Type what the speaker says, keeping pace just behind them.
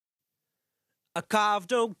A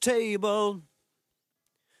carved oak table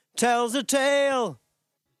tells a tale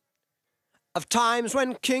of times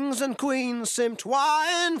when kings and queens sipped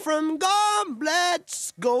wine from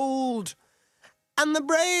goblets gold, and the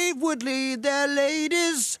brave would lead their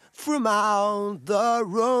ladies from out the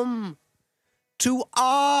room to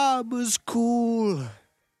arbors cool.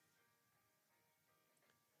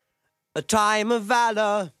 A time of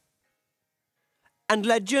valor and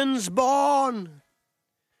legends born,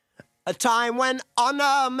 a time when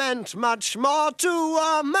honor meant much more to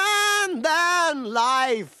a man than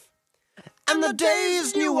life, and the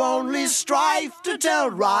days knew only strife to tell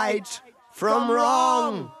right from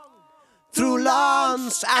wrong through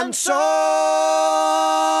lance and sword.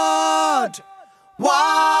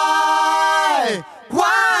 Why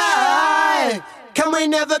can we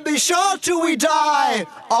never be sure till we die,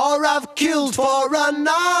 or have killed for an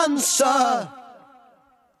answer?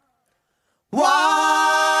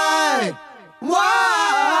 Why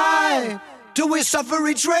do we suffer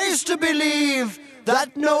each race to believe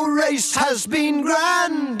that no race has been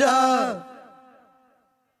grander?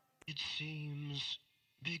 It seems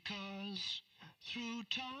because through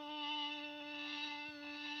time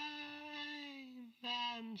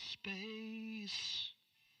and space,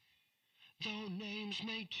 though names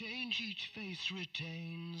may change, each face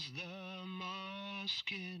retains the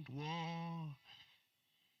masked war.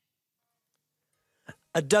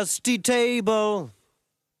 A dusty table,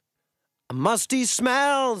 musty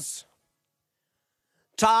smells,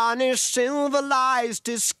 tarnished silver lies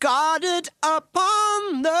discarded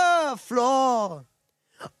upon the floor.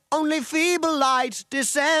 Only feeble light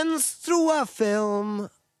descends through a film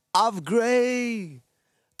of grey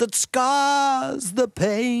that scars the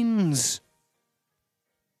panes.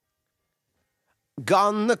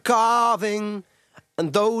 Gone the carving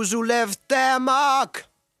and those who left their mark.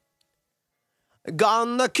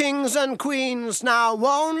 Gone the kings and queens, now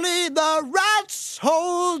only the rats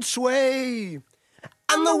hold sway.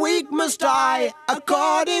 And the weak must die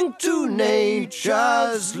according to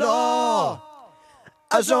nature's law,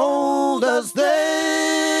 as old as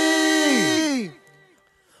they.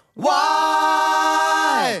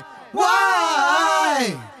 Why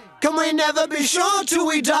can we never be sure till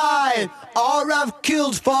we die, or have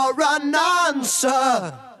killed for an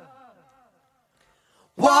answer?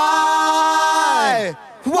 Why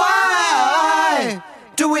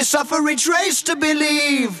do we suffer each race to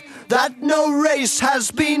believe that no race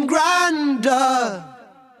has been grander?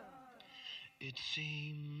 It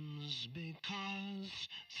seems because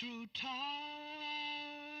through time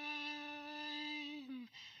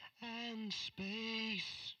and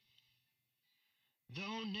space,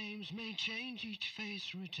 though names may change, each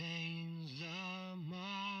face retains the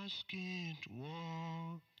masked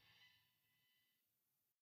war.